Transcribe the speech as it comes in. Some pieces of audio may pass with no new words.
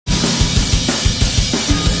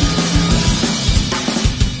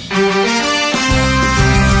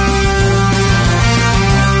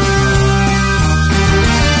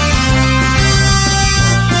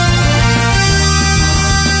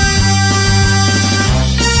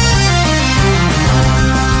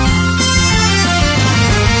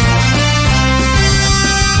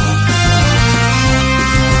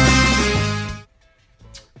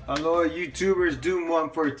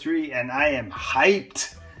143 and I am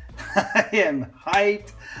hyped. I am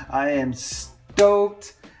hyped. I am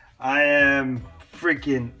stoked. I am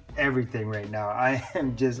freaking everything right now. I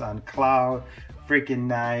am just on cloud freaking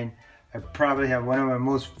 9. I probably have one of my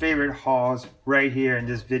most favorite hauls right here in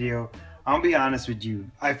this video. I'll be honest with you.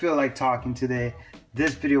 I feel like talking today.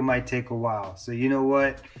 This video might take a while. So you know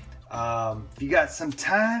what? If you got some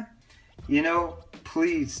time, you know,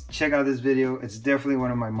 please check out this video. It's definitely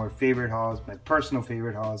one of my more favorite hauls, my personal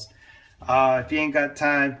favorite hauls. If you ain't got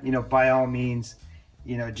time, you know, by all means,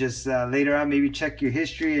 you know, just later on maybe check your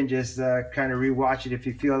history and just kind of rewatch it if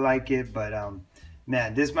you feel like it. But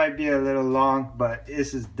man, this might be a little long, but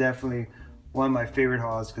this is definitely one of my favorite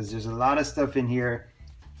hauls because there's a lot of stuff in here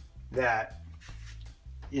that,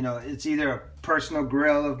 you know, it's either a personal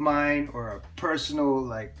grail of mine or a personal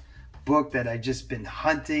like book that I just been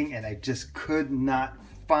hunting and I just could not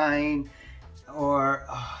find, or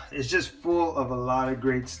it's just full of a lot of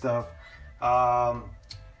great stuff.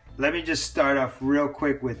 Let me just start off real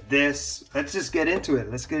quick with this. Let's just get into it.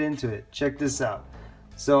 Let's get into it. Check this out.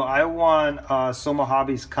 So I won Soma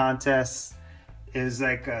Hobbies contest. It was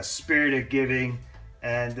like a spirit of giving,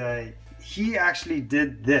 and he actually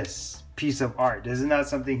did this piece of art. This is not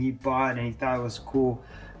something he bought and he thought it was cool.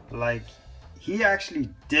 Like, he actually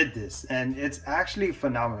did this and it's actually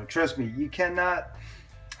phenomenal. Trust me,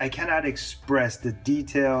 I cannot express the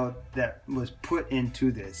detail that was put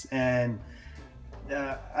into this, and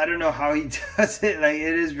I don't know how he does it. Like,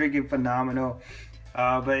 it is freaking phenomenal.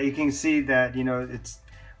 But you can see that, you know, it's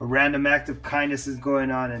a random act of kindness is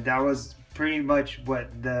going on, and that was pretty much what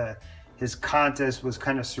his contest was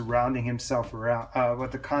kind of surrounding himself around,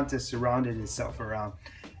 what the contest surrounded itself around.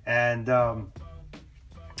 And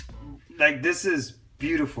like, this is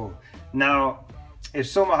beautiful. Now, if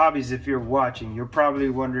Soma Hobbies, if you're watching, you're probably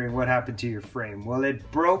wondering what happened to your frame. Well, it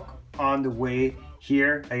broke on the way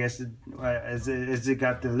here. I guess as it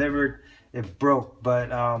got delivered, it broke, but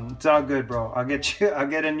it's all good, bro. I'll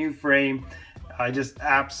get a new frame. I just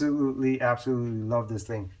absolutely love this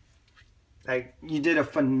thing. Like, you did a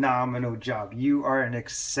phenomenal job. You are an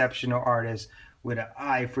exceptional artist with an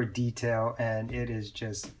eye for detail, and it is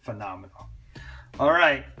just phenomenal. All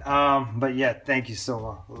right, but yeah, thank you,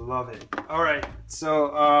 Soma. Love it. All right,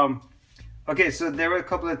 so okay, so there were a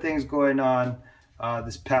couple of things going on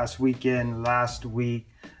this past weekend, last week.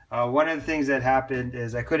 One of the things that happened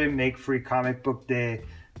is I couldn't make Free Comic Book Day,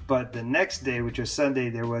 but the next day, which was Sunday,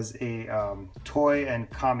 there was a toy and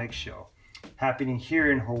comic show happening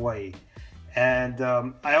here in Hawaii. And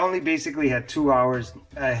I only basically had 2 hours.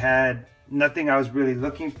 I had nothing I was really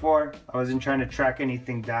looking for. I wasn't trying to track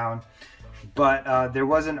anything down. But there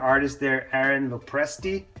was an artist there, Aaron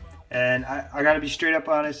Lopresti, and I gotta be straight up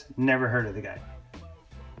honest, never heard of the guy.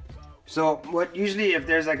 So what usually, if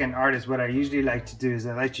there's like an artist, what I usually like to do is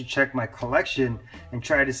I like to check my collection and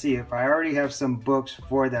try to see if I already have some books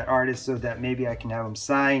for that artist, so that maybe I can have them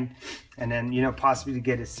signed and then, you know, possibly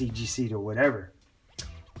get a CGC or whatever.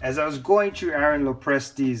 As I was going through Aaron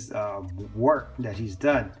Lopresti's work that he's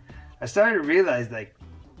done, I started to realize, like,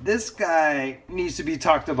 this guy needs to be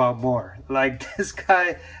talked about more. Like, this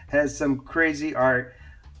guy has some crazy art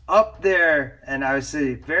up there, and I would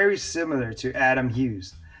say very similar to Adam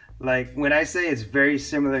Hughes. Like, when I say it's very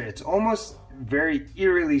similar, it's almost very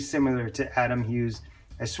eerily similar to Adam Hughes.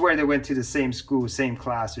 I swear they went to the same school, same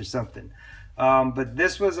class or something. But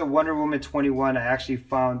this was a Wonder Woman 21 I actually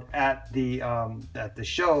found at the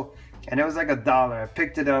show, and it was like $1. I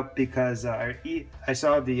picked it up because I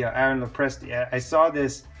saw the Aaron Lopresti. I saw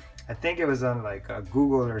this, I think it was on like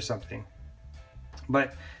Google or something.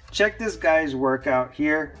 But check this guy's work out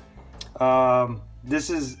here.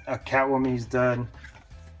 This is a Catwoman he's done.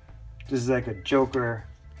 This is like a Joker.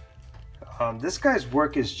 This guy's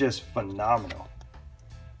work is just phenomenal.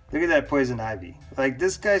 Look at that Poison Ivy. Like,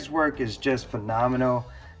 this guy's work is just phenomenal,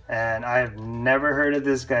 and I've never heard of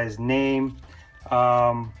this guy's name.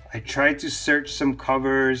 I tried to search some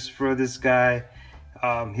covers for this guy.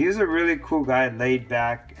 He was a really cool guy, laid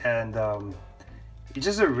back, and he's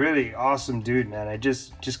just a really awesome dude, man. I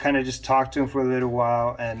just kind of just talked to him for a little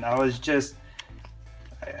while, and I was just,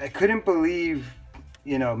 I couldn't believe,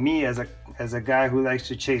 you know, me as a guy who likes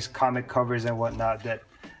to chase comic covers and whatnot, that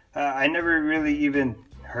I never really even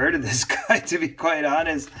heard of this guy, to be quite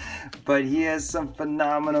honest. But he has some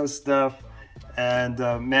phenomenal stuff, and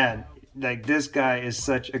man, like, this guy is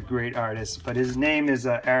such a great artist. But his name is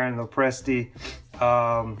Aaron Lopresti.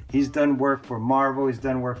 He's done work for Marvel, he's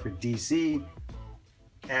done work for DC,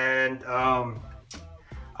 and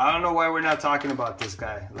I don't know why we're not talking about this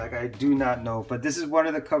guy. Like, I do not know. But this is one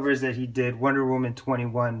of the covers that he did, Wonder Woman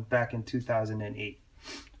 21, back in 2008.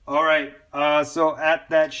 All right, so at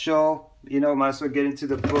that show, you know, might as well get into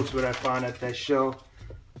the books what I found at that show.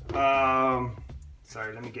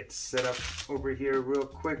 Sorry, let me get set up over here real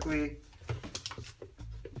quickly.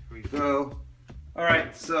 Here we go. All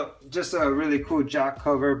right, so just a really cool jock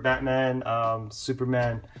cover, Batman,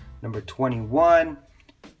 Superman number 21.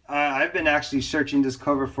 I've been actually searching this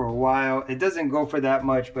cover for a while. It doesn't go for that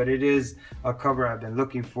much, but it is a cover I've been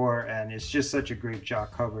looking for, and it's just such a great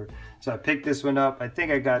jock cover. So I picked this one up. I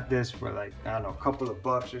think I got this for like, I don't know, a couple of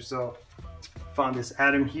bucks or so. Found this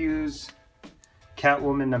Adam Hughes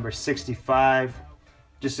Catwoman number 65.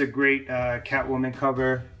 Just a great Catwoman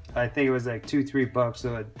cover. I think it was like $2-3 bucks,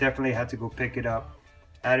 so I definitely had to go pick it up.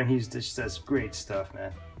 Adam Hughes just does great stuff,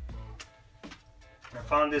 man. I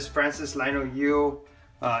found this Francis Lionel Yu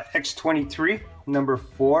X23 number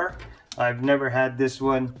 4. I've never had this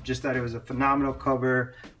one, just thought it was a phenomenal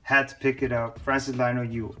cover, had to pick it up. Francis Lionel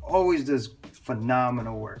Yu always does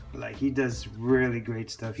phenomenal work. Like, he does really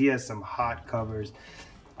great stuff. He has some hot covers.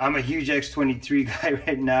 I'm a huge X23 guy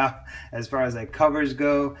right now as far as like covers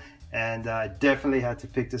go, and I definitely had to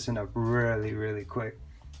pick this one up really quick.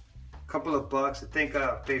 A couple of bucks, I think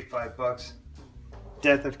I paid $5.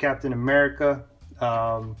 Death of Captain America,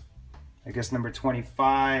 I guess number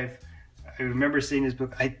 25. I remember seeing this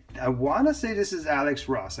book. I want to say this is Alex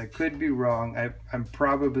Ross. I could be wrong. I'm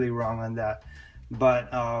probably wrong on that, but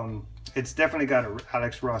it's definitely got an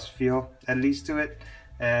Alex Ross feel, at least, to it.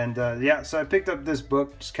 And yeah, so I picked up this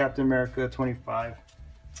book, just Captain America 25.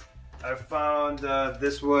 I found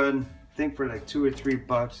this one, I think for like $2 or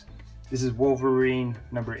 $3. This is Wolverine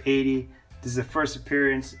number 80. This is the first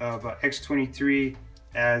appearance of X23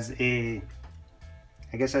 as a,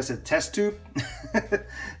 I guess that's a test tube.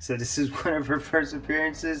 So this is one of her first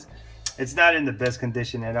appearances. It's not in the best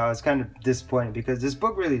condition at all. It's kind of disappointing because this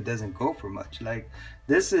book really doesn't go for much. Like,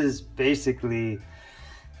 this is basically,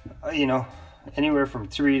 you know, anywhere from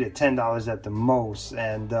 $3 to $10 at the most,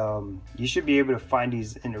 and you should be able to find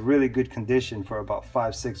these in a really good condition for about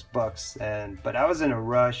 $5-6 bucks. But I was in a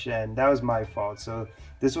rush, and that was my fault. So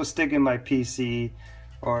this will stick in my PC,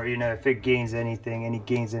 or, you know, if it gains anything,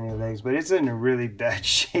 gains any legs, but it's in a really bad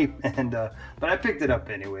shape. And but I picked it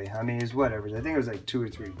up anyway. I mean, it's whatever. I think it was like $2 or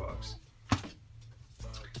 $3 bucks.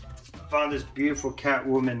 Found this beautiful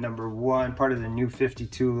Catwoman number 1, part of the new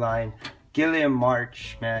 52 line. Gilliam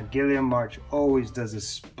March, man, Gilliam March always does a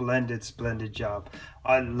splendid job.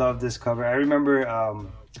 I love this cover. I remember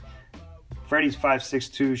Freddy's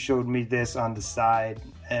 562 showed me this on the side,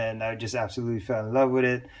 and I just absolutely fell in love with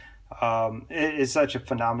it. It is such a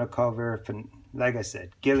phenomenal cover. Like I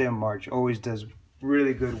said, Gilliam March always does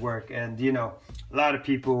really good work, and you know, a lot of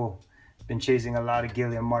people have been chasing a lot of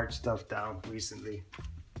Gilliam March stuff down recently.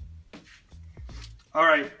 All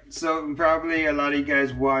right, so probably a lot of you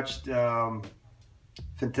guys watched what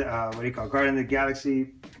do you call, Guardians of the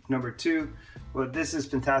Galaxy number 2. Well, this is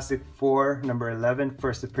Fantastic Four number 11,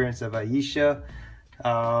 first appearance of Aisha.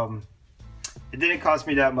 It didn't cost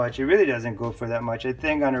me that much. It really doesn't go for that much. I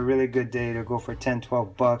think on a really good day it'll go for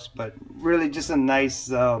 $10-12 bucks, but really just a nice,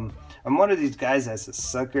 I'm one of these guys that's a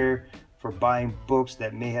sucker for buying books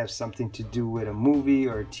that may have something to do with a movie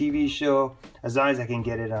or a TV show, as long as I can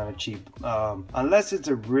get it on a cheap. Unless it's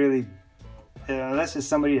unless it's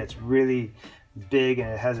somebody that's really big and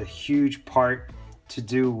it has a huge part to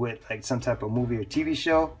do with like some type of movie or TV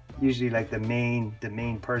show, usually like the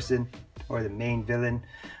main person or the main villain.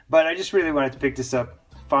 But I just really wanted to pick this up.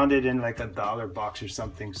 Found it in like a $1 box or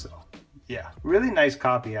something. So yeah, really nice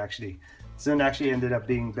copy actually. This one actually ended up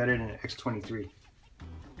being better than an X23.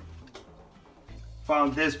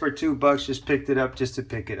 Found this for $2 bucks, just picked it up just to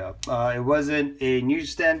pick it up. It wasn't a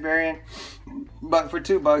newsstand variant, but for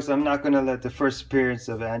 $2 bucks, I'm not gonna let the first appearance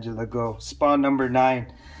of Angela go. Spawn number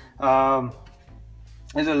 9.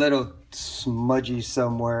 There's a little smudgy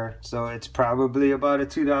somewhere, so it's probably about a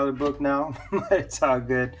 $2 book now, but it's all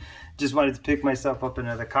good. Just wanted to pick myself up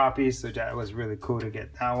another copy, so that was really cool to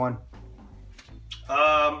get that one.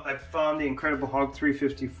 I found the Incredible Hulk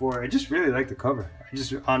 354. I just really like the cover.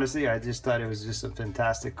 Honestly, I just thought it was just a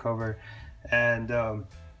fantastic cover, and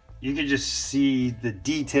you can just see the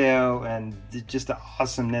detail and just the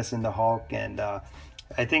awesomeness in the Hulk, and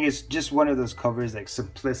I think it's just one of those covers, like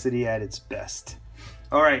simplicity at its best.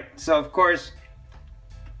 All right, so of course,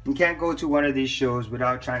 you can't go to one of these shows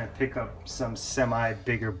without trying to pick up some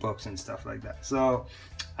bigger books and stuff like that. So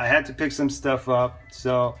I had to pick some stuff up.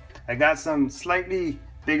 So I got some slightly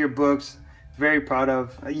bigger books, very proud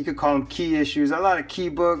of. You could call them key issues, a lot of key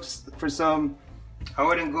books for some. I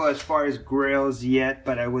wouldn't go as far as grails yet,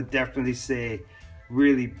 but I would definitely say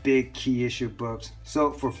really big key issue books.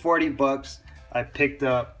 So for 40 bucks, I picked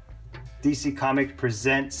up DC Comics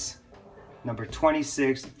Presents number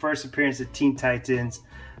 26, first appearance of Teen Titans,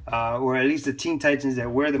 or at least the Teen Titans that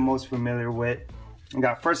we're the most familiar with. You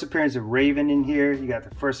got first appearance of Raven in here. You got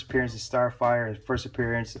the first appearance of Starfire and first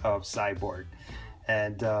appearance of Cyborg.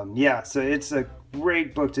 And yeah, so it's a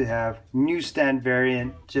great book to have. Newsstand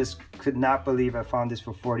variant. Just could not believe I found this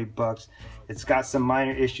for 40 bucks. It's got some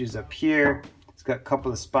minor issues up here. It's got a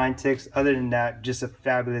couple of spine ticks. Other than that, just a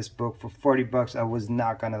fabulous book for 40 bucks. I was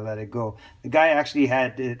not gonna let it go. The guy actually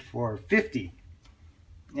had it for 50.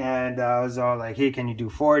 And I was all like, hey, can you do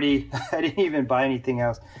 40? I didn't even buy anything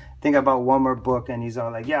else. I think I bought one more book, and he's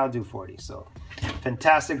all like, yeah, I'll do 40. So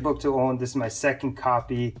fantastic book to own. This is my second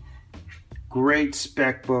copy. Great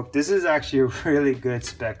spec book. This is actually a really good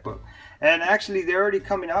spec book. And actually, they're already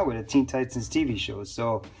coming out with a Teen Titans TV show.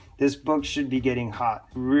 So this book should be getting hot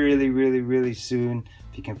really, really, really soon.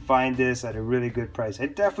 If you can find this at a really good price, I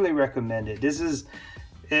definitely recommend it. This is,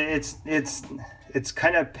 it's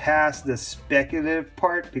kind of past the speculative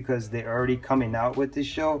part because they're already coming out with this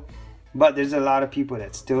show. But there's a lot of people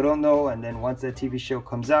that still don't know. And then once that TV show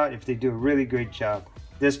comes out, if they do a really great job,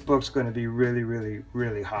 this book's going to be really, really,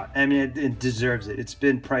 really hot. I mean, it deserves it. It's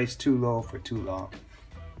been priced too low for too long.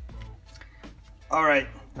 All right,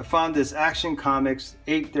 I found this Action Comics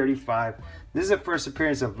 835. This is the first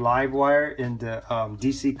appearance of Livewire in the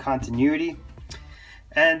DC continuity.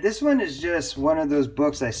 And this one is just one of those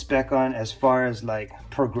books I spec on as far as like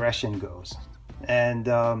progression goes. And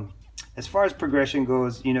as far as progression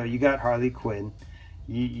goes, you know, you got Harley Quinn,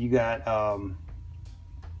 you got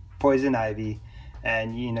Poison Ivy,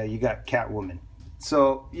 and you know, you got Catwoman.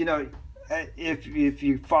 So you know, if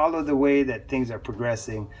you follow the way that things are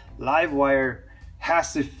progressing, Livewire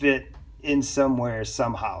has to fit in somewhere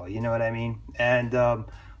somehow, you know what I mean? And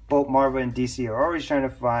both Marvel and DC are always trying to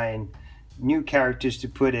find new characters to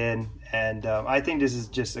put in, and I think this is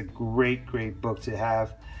just a great book to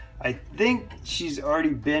have. I think she's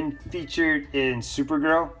already been featured in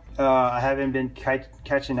Supergirl. I haven't been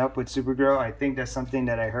catching up with Supergirl. I think that's something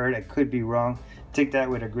that I heard. I could be wrong. Take that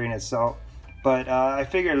with a grain of salt. But I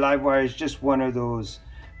figure Livewire is just one of those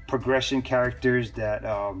progression characters that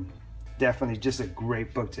definitely just a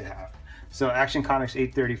great book to have. So Action Comics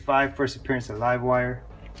 835, first appearance of Livewire.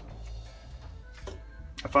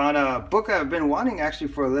 I found a book I've been wanting actually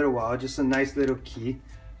for a little while, just a nice little key.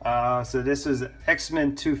 So this was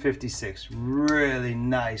X-Men 256, really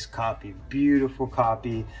nice copy, beautiful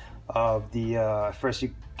copy of the first,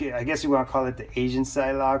 I guess you want to call it the Asian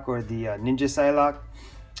Psylocke or the Ninja Psylocke,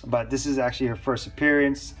 but this is actually her first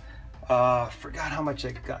appearance. Forgot how much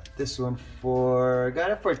I got this one for.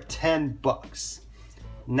 Got it for 10 bucks.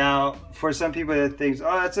 Now, for some people that thinks,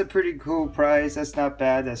 oh, that's a pretty cool price, that's not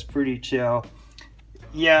bad, that's pretty chill.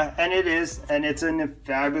 Yeah, and it is, and it's in a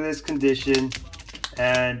fabulous condition,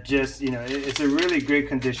 and just, you know, it's a really great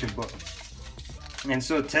condition book. And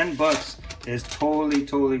so 10 bucks is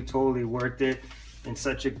totally worth it in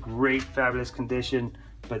such a great, fabulous condition.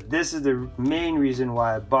 But this is the main reason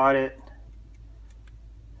why I bought it.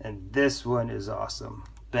 And this one is awesome.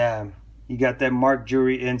 Bam. You got that Mark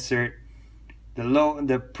Jury insert.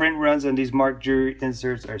 The print runs on these Mark Jury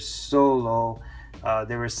inserts are so low.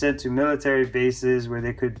 They were sent to military bases where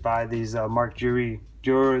they could buy these Mark Jury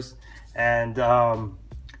jurors. And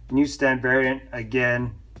newsstand variant,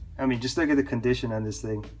 again, I mean, just look at the condition on this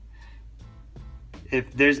thing.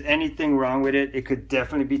 If there's anything wrong with it, it could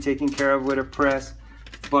definitely be taken care of with a press.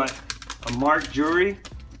 But a Mark Jury,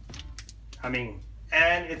 I mean,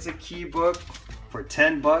 and it's a key book for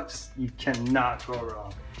 10 bucks, you cannot go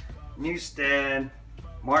wrong. Newsstand,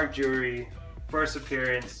 Mark Jury, first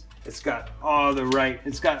appearance. It's got all the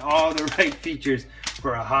right features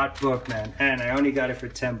for a hot book, man. And I only got it for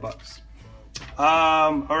 10 bucks.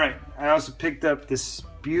 All right, I also picked up this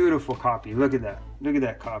beautiful copy. Look at that. Look at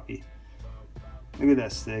that copy. Look at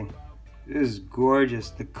this thing. This is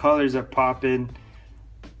gorgeous. The colors are popping.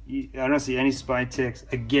 I don't see any spine ticks.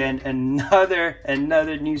 Again, another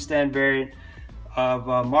newsstand variant of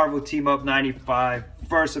Marvel Team Up 95,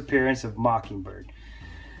 first appearance of Mockingbird.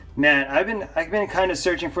 Man, I've been kind of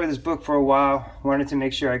searching for this book for a while. Wanted to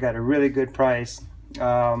make sure I got a really good price.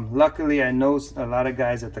 Luckily, I know a lot of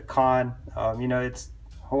guys at the con. You know,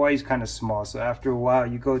 Hawaii's kind of small, so after a while,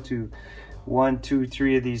 you go to 1, 2,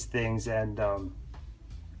 3 of these things, and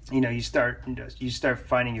you know, you start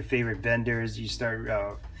finding your favorite vendors. You start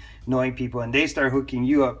knowing people, and they start hooking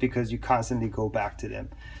you up because you constantly go back to them.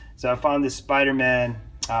 So I found this Spider-Man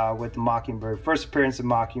with the Mockingbird, first appearance of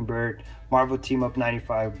Mockingbird, Marvel Team Up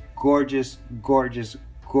 95, gorgeous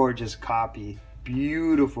copy,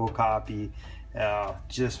 beautiful copy.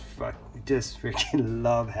 Just freaking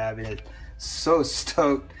love having it. So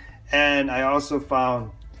stoked. And I also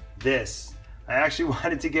found this. I actually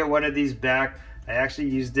wanted to get one of these back. I actually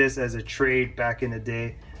used this as a trade back in the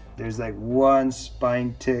day. There's like one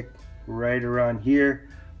spine tick right around here,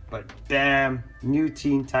 but bam, new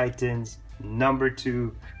Teen Titans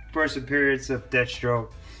 #2, first appearance of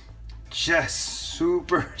Deathstroke. Just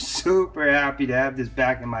super happy to have this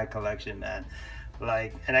back in my collection, man.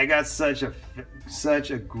 Like, and I got such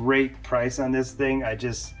a great price on this thing. I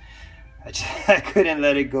couldn't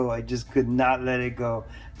let it go. I just could not let it go.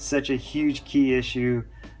 Such a huge key issue.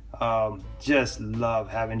 Just love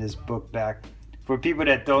having this book back. For people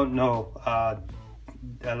that don't know,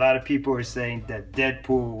 a lot of people are saying that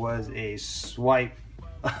Deadpool was a swipe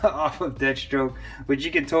off of Deathstroke, which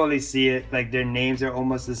you can totally see it. Like, their names are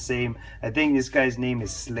almost the same. I think this guy's name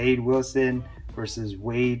is Slade Wilson versus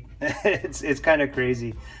Wade. it's kind of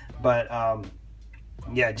crazy, but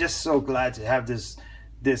yeah, just so glad to have this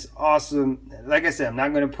awesome, like I said, I'm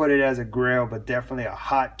not going to put it as a grail, but definitely a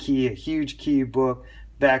hot key, a huge key book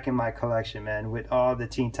back in my collection, man, with all the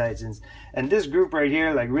Teen Titans. And this group right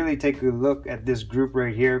here, like, really take a look at this group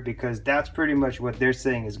right here, because that's pretty much what they're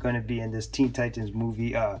saying is going to be in this Teen Titans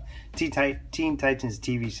movie, Teen Titans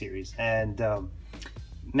TV series. And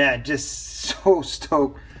man, just so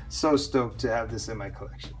stoked to have this in my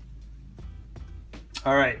collection.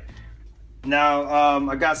 All right, now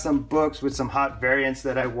I got some books with some hot variants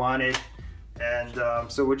that I wanted, and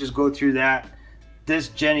so we'll just go through that. This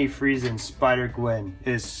Jenny Friesen Spider-Gwen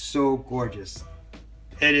is so gorgeous.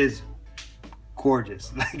 It is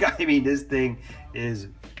gorgeous. Like, I mean, this thing is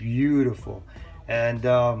beautiful. And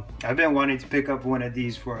I've been wanting to pick up one of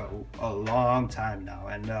these for a long time now.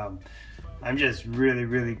 And I'm just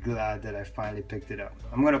really glad that I finally picked it up.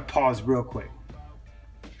 I'm going to pause real quick.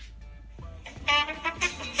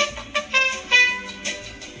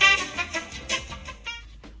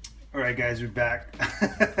 Alright guys, we're back.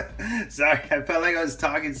 Sorry, I felt like I was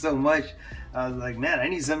talking so much. I was like, man, I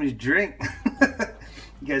need something to drink.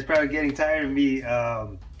 You guys probably getting tired of me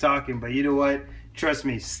talking, but you know what? Trust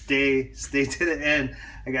me, stay to the end.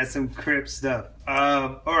 I got some Crip stuff.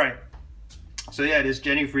 Alright, so yeah, this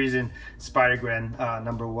Jenny Friesen Spider-Gwen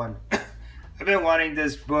 #1. I've been wanting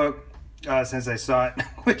this book since I saw it,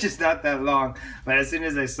 which is not that long, but as soon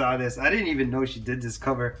as I saw this, I didn't even know she did this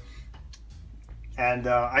cover. And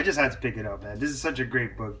I just had to pick it up, man. This is such a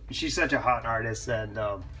great book. She's such a hot artist, and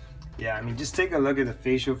yeah, I mean, just take a look at the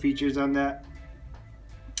facial features on that.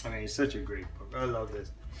 I mean, it's such a great book. I love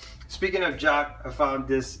this. Speaking of Jock, I found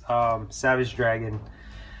this Savage Dragon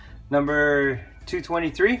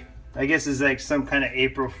 #223. I guess it's like some kind of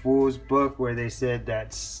April Fool's book where they said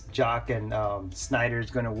that Jock and Snyder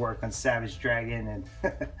is going to work on Savage Dragon, and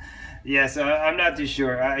yeah, so I'm not too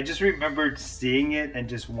sure. I just remembered seeing it and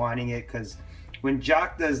just wanting it, because when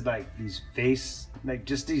Jock does like these face, like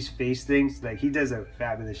just these face things, like he does a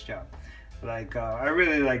fabulous job. Like I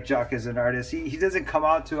really like Jock as an artist. He doesn't come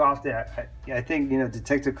out too often. I think, you know,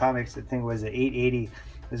 Detective Comics, I think was the 880,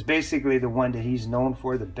 is basically the one that he's known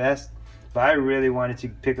for the best. But I really wanted to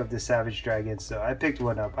pick up the Savage Dragon, so I picked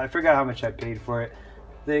one up. I forgot how much I paid for it.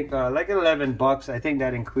 I think like 11 bucks. I think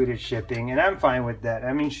that included shipping, and I'm fine with that.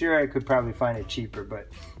 I mean, sure, I could probably find it cheaper, but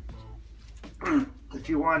if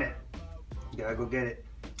you want it, you gotta go get it.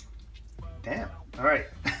 Damn. All right.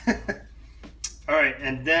 All right,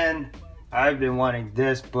 and then I've been wanting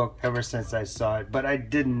this book ever since I saw it, but I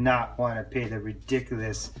did not want to pay the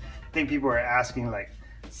ridiculous, I think people were asking like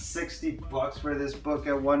 60 bucks for this book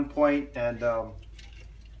at one point, and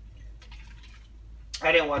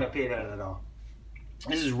I didn't want to pay that at all.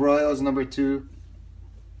 This is Royals #2.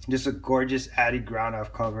 Just a gorgeous Addy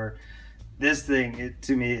Groundoff cover. This thing,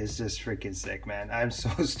 to me, is just freaking sick, man. I'm so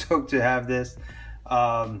stoked to have this.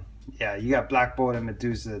 Yeah, you got Black Bolt and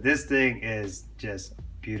Medusa. This thing is just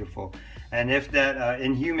beautiful. And if that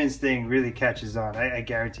Inhumans thing really catches on, I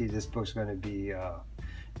guarantee this book's going to be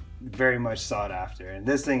very much sought after. And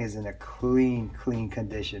this thing is in a clean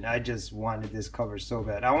condition. I just wanted this cover so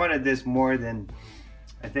bad. I wanted this more than,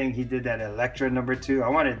 I think he did that Elektra #2. I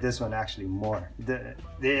wanted this one actually more.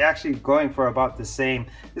 They're actually going for about the same.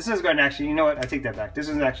 This one's going to actually, you know what, I take that back. This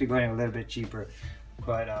one's actually going a little bit cheaper.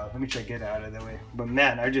 But let me try to get out of the way. But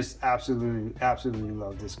man, I just absolutely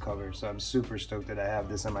love this cover. So I'm super stoked that I have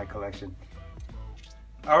this in my collection.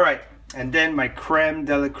 All right, and then my creme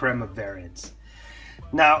de la creme of variants.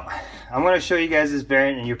 Now, I'm going to show you guys this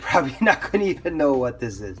variant, and you're probably not going to even know what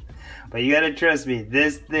this is. But you got to trust me,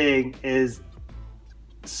 this thing is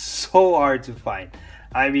so hard to find.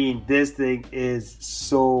 I mean, this thing is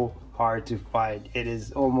so hard to find. It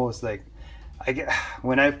is almost like,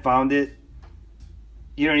 when I found it,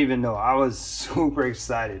 you don't even know. I was super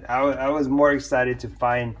excited. I was more excited to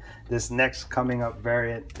find this next coming up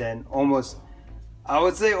variant than almost, I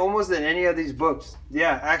would say almost than any of these books.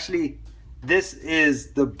 Yeah, actually, this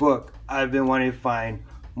is the book I've been wanting to find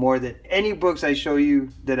more than any books I showed you,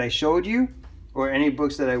 or any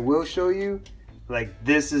books that I will show you. Like,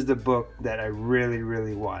 this is the book that I really,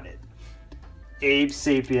 really wanted. Abe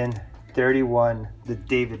Sapien 31, the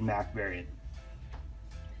David Mack variant.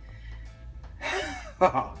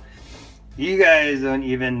 You guys don't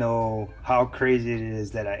even know how crazy it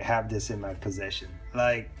is that I have this in my possession.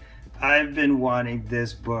 Like, I've been wanting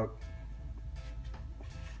this book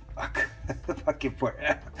fucking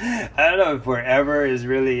forever. I don't know if forever is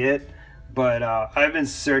really it, but I've been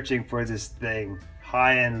searching for this thing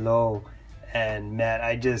high and low, and man,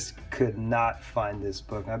 I just could not find this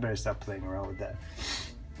book. I better stop playing around with that.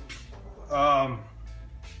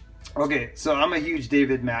 Okay, so I'm a huge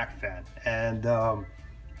David Mack fan, and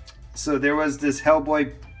so there was this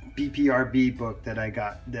Hellboy BPRB book that I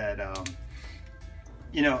got that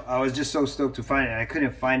you know, I was just so stoked to find it. I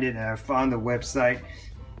couldn't find it, and I found the website.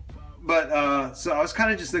 But so I was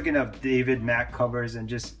kind of just looking up David Mack covers and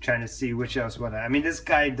just trying to see which else one. I mean, this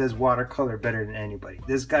guy does watercolor better than anybody.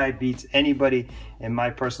 This guy beats anybody in my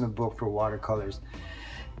personal book for watercolors.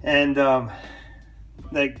 And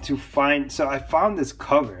like, to find, so I found this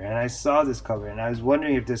cover, and I saw this cover, and I was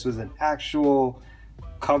wondering if this was an actual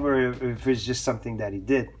cover, if it's just something that he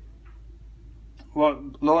did. Well,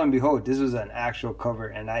 lo and behold, this was an actual cover,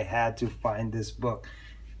 and I had to find this book.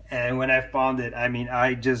 And when I found it, I mean,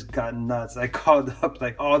 I just got nuts. I called up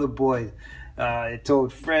like all the boys. I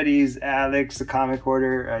told Freddy's, Alex, the comic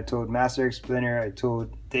hoarder. I told Master X Splinter. I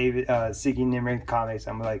told David, Seeking Nimrin Comics.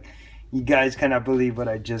 I'm like, you guys cannot believe what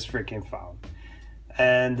I just freaking found.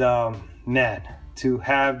 And man, to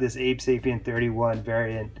have this Abe Sapien 31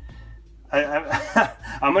 variant,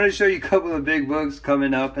 I'm gonna show you a couple of big books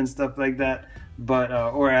coming up and stuff like that. But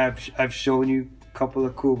or I've shown you a couple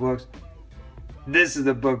of cool books. This is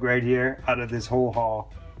the book right here out of this whole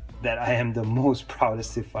haul that I am the most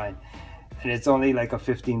proudest to find, and it's only like a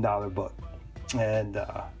 $15 book. And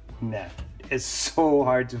man, it's so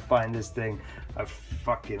hard to find this thing. I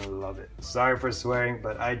fucking love it. Sorry for swearing,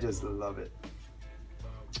 but I just love it.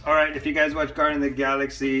 All right, if you guys watch Guardians of the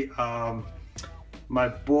Galaxy, my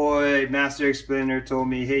boy Master X Splinter told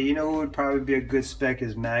me, hey, you know who would probably be a good spec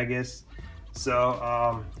is Magus.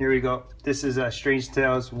 So here we go. This is Strange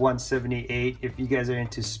Tales 178. If you guys are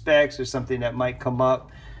into specs or something that might come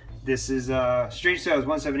up, this is Strange Tales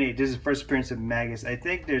 178. This is the first appearance of Magus. I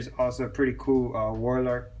think there's also a pretty cool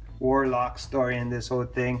warlock story in this whole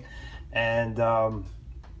thing. And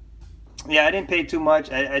yeah, I didn't pay too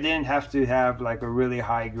much. I didn't have to have like a really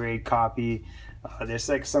high grade copy. There's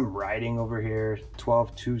like some writing over here,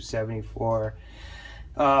 12/2/74.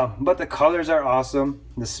 But the colors are awesome.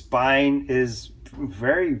 The spine is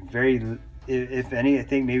very, very, if any, I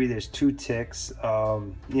think maybe there's 2 ticks.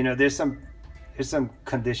 You know, there's some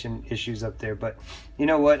condition issues up there, but you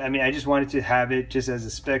know what, I mean, I just wanted to have it just as a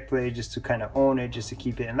spec play, just to kind of own it, just to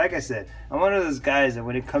keep it. And like I said, I'm one of those guys that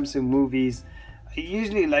when it comes to movies, I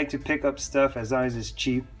usually like to pick up stuff as long as it's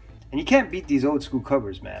cheap. And you can't beat these old school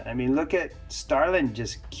covers, man. I mean, look at Starlin,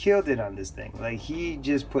 just killed it on this thing. Like, he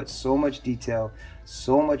just put so much detail,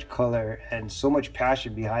 so much color, and so much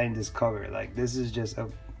passion behind this cover. Like, this is just a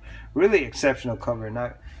really exceptional cover.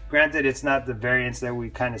 Now, granted, it's not the variants that we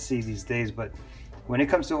kind of see these days, but when it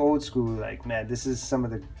comes to old school, like, man, this is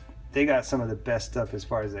they got some of the best stuff as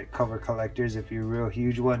far as like cover collectors. If you're a real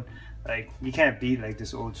huge one, like, you can't beat like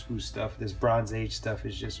this old school stuff. This Bronze Age stuff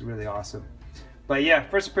is just really awesome. But yeah,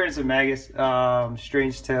 first appearance of Magus,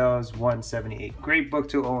 Strange Tales 178. Great book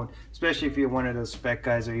to own, especially if you're one of those spec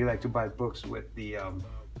guys or you like to buy books with the,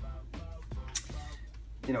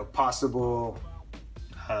 you know, possible,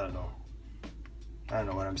 I don't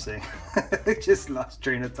know what I'm saying. I just lost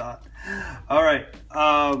train of thought. All right,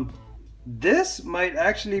 this might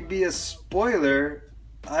actually be a spoiler.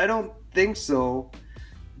 I don't think so,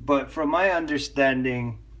 but from my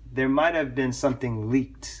understanding, there might have been something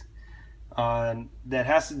leaked that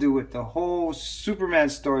has to do with the whole Superman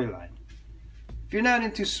storyline. If you're not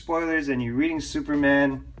into spoilers and you're reading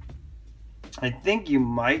Superman, I think you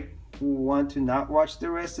might want to not watch the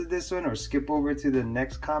rest of this one or skip over to the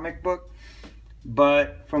next comic book.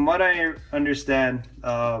 But from what I understand,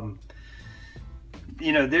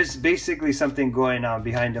 you know, there's basically something going on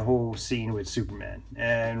behind the whole scene with Superman.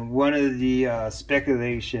 And one of the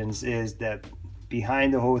speculations is that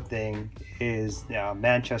behind the whole thing is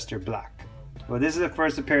Manchester Black. Well, this is the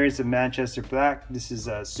first appearance of Manchester Black. This is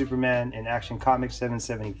Superman in Action Comics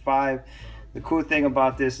 775. The cool thing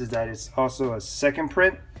about this is that it's also a second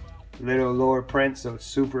print, a little lower print, so it's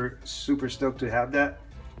super stoked to have that.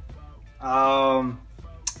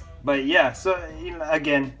 But yeah, so you know,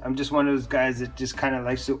 again, I'm just one of those guys that just kind of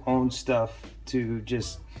likes to own stuff. To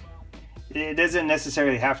just, it doesn't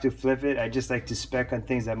necessarily have to flip it. I just like to spec on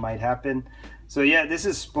things that might happen. So yeah, this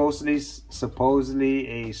is supposedly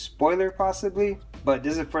a spoiler possibly, but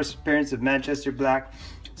this is the first appearance of Manchester Black,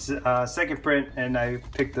 second print, and I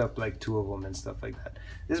picked up like 2 of them and stuff like that.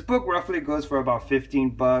 This book roughly goes for about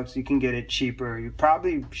 15 bucks. You can get it cheaper. You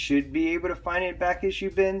probably should be able to find it in back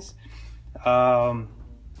issue bins. But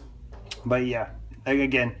yeah, like,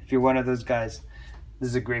 again, if you're one of those guys, this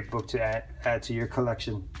is a great book to add to your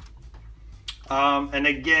collection. And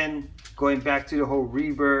again, going back to the whole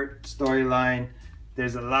Rebirth storyline,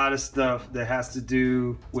 there's a lot of stuff that has to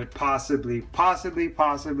do with possibly,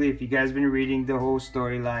 if you guys have been reading the whole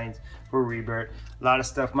storylines for Rebirth, a lot of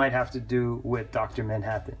stuff might have to do with Dr.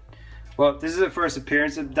 Manhattan. Well, this is the first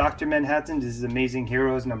appearance of Dr. Manhattan. This is Amazing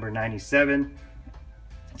Heroes number 97.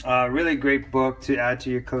 Really great book to add to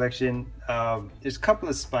your collection. There's a couple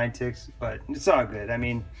of spine ticks, but it's all good. I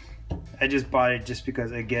mean, I just bought it just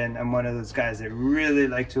because, again, I'm one of those guys that really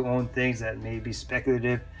like to own things that may be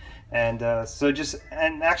speculative. And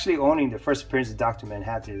and actually owning the first appearance of Dr.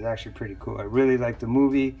 Manhattan is actually pretty cool. I really like the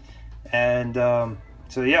movie. And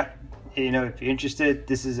so yeah, you know, if you're interested,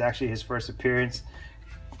 this is actually his first appearance.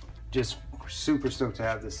 Just super stoked to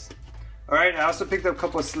have this. All right, I also picked up a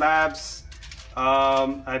couple of slabs.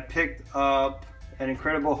 I picked up an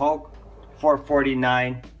Incredible Hulk,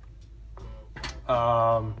 $4.49.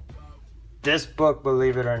 This book,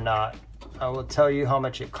 believe it or not, I will tell you how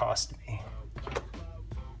much it cost me.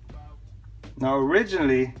 Now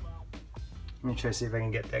originally, let me try to see if I can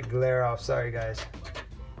get that glare off. Sorry guys.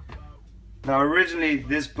 Now originally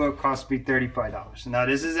this book cost me $35. Now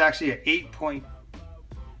this is actually an 8 point.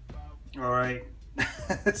 All right.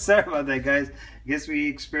 Sorry about that, guys. I guess we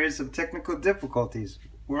experienced some technical difficulties.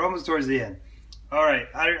 We're almost towards the end. All right,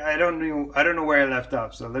 I don't know where I left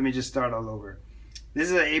off, so let me just start all over. This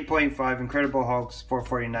is an 8.5 Incredible Hulks,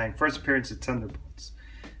 $4.49. First appearance of Thunderbolts.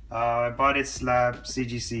 I bought it slab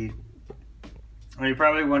CGC. And you're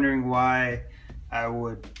probably wondering why I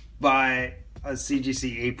would buy a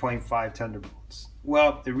CGC 8.5 Thunderbolts.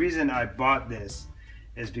 Well, the reason I bought this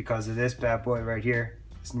is because of this bad boy right here.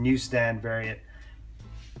 This newsstand variant.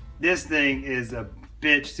 This thing is a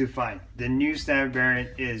bitch to find. The newsstand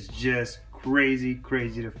variant is just crazy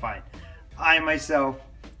to find. I myself,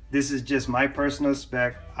 this is just my personal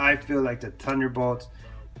spec. I feel like the Thunderbolts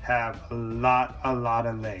have a lot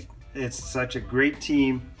of leg. It's such a great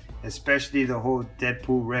team, especially the whole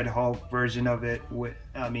Deadpool Red Hulk version of it.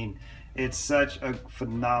 I mean, it's such a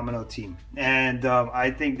phenomenal team, and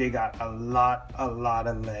I think they got a lot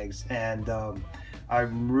of legs. And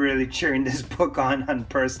I'm really cheering this book on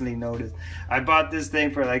personally noticed. I bought this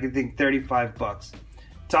thing for like, I think 35 bucks.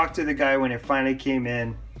 Talked to the guy when it finally came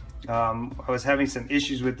in. I was having some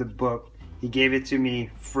issues with the book. He gave it to me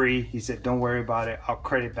free. He said, don't worry about it, I'll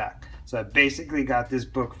credit back. So I basically got this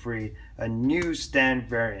book free, a newsstand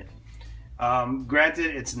variant.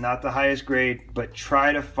 Granted, it's not the highest grade, but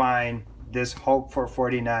try to find this Hulk for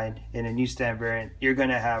 $4.49 in a newsstand variant. You're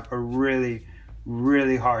gonna have a really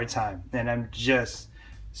hard time, and I'm just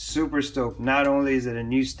super stoked. Not only is it a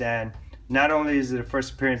newsstand, not only is it the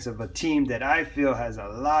first appearance of a team that I feel has a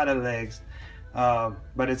lot of legs,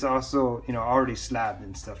 but it's also, you know, already slabbed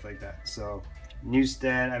and stuff like that. So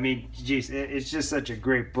newsstand, I mean, geez, it's just such a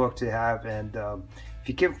great book to have. And if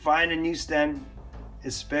you can find a newsstand,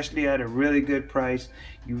 especially at a really good price,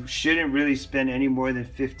 you shouldn't really spend any more than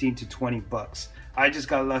 15 to 20 bucks. I just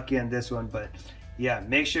got lucky on this one, but yeah,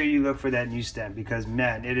 make sure you look for that newsstand, because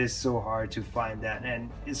man, it is so hard to find that, and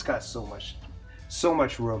it's got so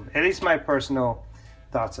much room. At least my personal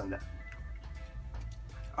thoughts on that.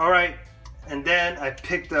 All right, and then I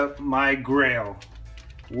picked up my grail,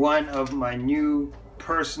 one of my new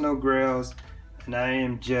personal grails, and I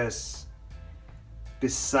am just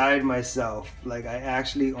beside myself. Like, I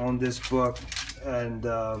actually own this book, and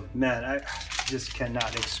man, I just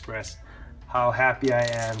cannot express how happy I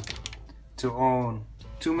am to own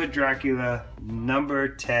Tomb of Dracula number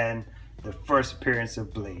 10, the first appearance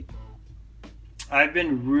of Blade. I've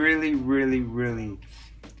been really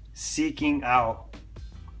seeking out,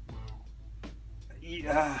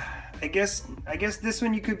 I guess this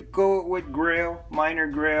one you could go with Grail, minor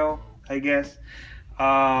Grail, I guess.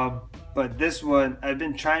 But this one, I've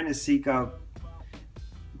been trying to seek out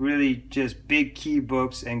really just big key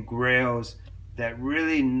books and grails that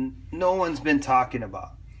really no one's been talking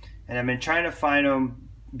about. And I've been trying to find them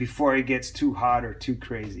before it gets too hot or too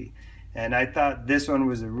crazy. And I thought this one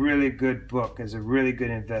was a really good book, it's a really good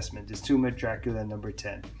investment. This Tomb of Dracula number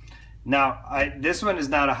 10. Now, this one is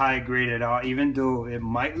not a high grade at all, even though it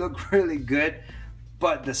might look really good,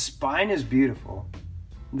 but the spine is beautiful.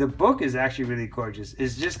 The book is actually really gorgeous.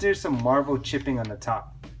 It's just there's some marble chipping on the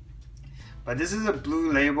top. But this is a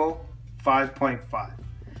blue label, 5.5.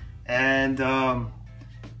 And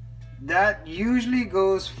that usually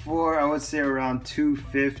goes for, I would say, around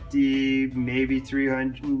 250, maybe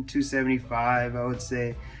 300, 275, I would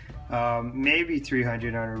say. Maybe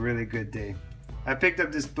 300 on a really good day. I picked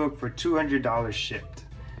up this book for $200 shipped.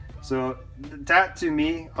 So that to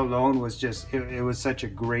me alone was just, it was such a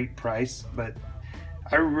great price. But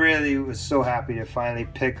I really was so happy to finally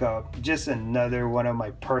pick up just another one of my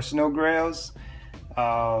personal grails.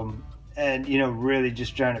 And you know, really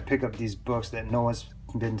just trying to pick up these books that no one's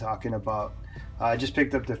been talking about. I just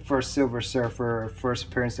picked up the first Silver Surfer, first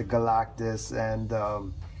appearance of Galactus,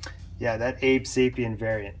 and yeah, that Ape Sapien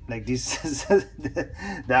variant. Like these,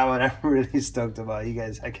 that one I'm really stoked about. You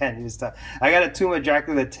guys, I can't even stop. I got a Tomb of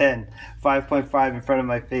Dracula 10, 5.5 in front of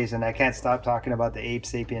my face, and I can't stop talking about the Ape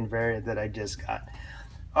Sapien variant that I just got.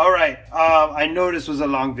 All right, I know this was a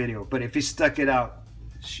long video, but if you stuck it out,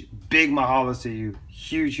 big mahalos to you.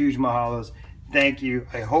 Huge mahalos. Thank you.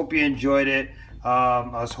 I hope you enjoyed it.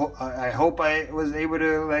 I hope I was able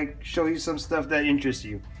to like show you some stuff that interests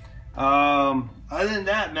you. Other than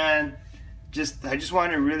that, man, I just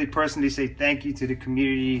want to really personally say thank you to the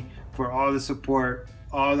community for all the support,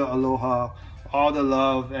 all the aloha, all the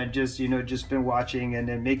love, and just, you know, just been watching and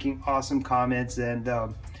then making awesome comments. And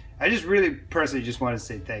I just really personally just want to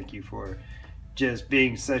say thank you for just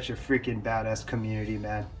being such a freaking badass community,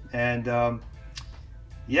 man. And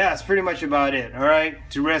yeah, that's pretty much about it. All right,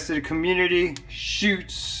 to the rest of the community,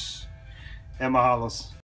 shoots and mahalos.